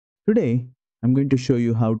Today, I'm going to show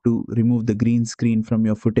you how to remove the green screen from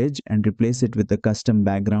your footage and replace it with a custom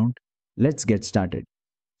background. Let's get started.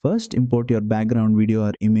 First, import your background video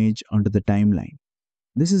or image onto the timeline.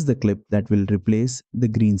 This is the clip that will replace the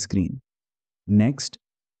green screen. Next,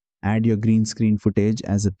 add your green screen footage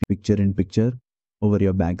as a picture-in-picture over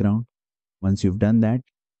your background. Once you've done that,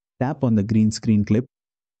 tap on the green screen clip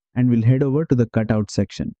and we'll head over to the cutout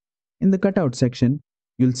section. In the cutout section,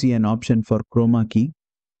 you'll see an option for Chroma Key.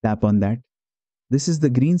 Tap on that. This is the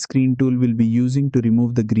green screen tool we'll be using to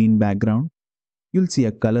remove the green background. You'll see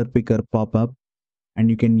a color picker pop up and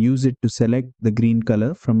you can use it to select the green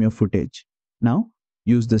color from your footage. Now,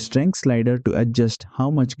 use the strength slider to adjust how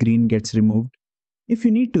much green gets removed. If you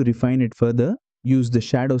need to refine it further, use the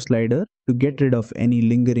shadow slider to get rid of any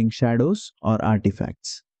lingering shadows or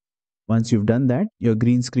artifacts. Once you've done that, your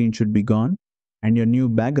green screen should be gone and your new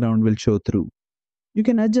background will show through. You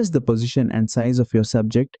can adjust the position and size of your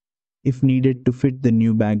subject if needed to fit the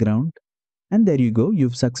new background. And there you go,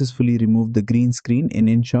 you've successfully removed the green screen in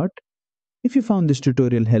InShot. If you found this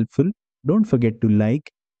tutorial helpful, don't forget to like,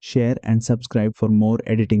 share and subscribe for more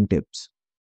editing tips.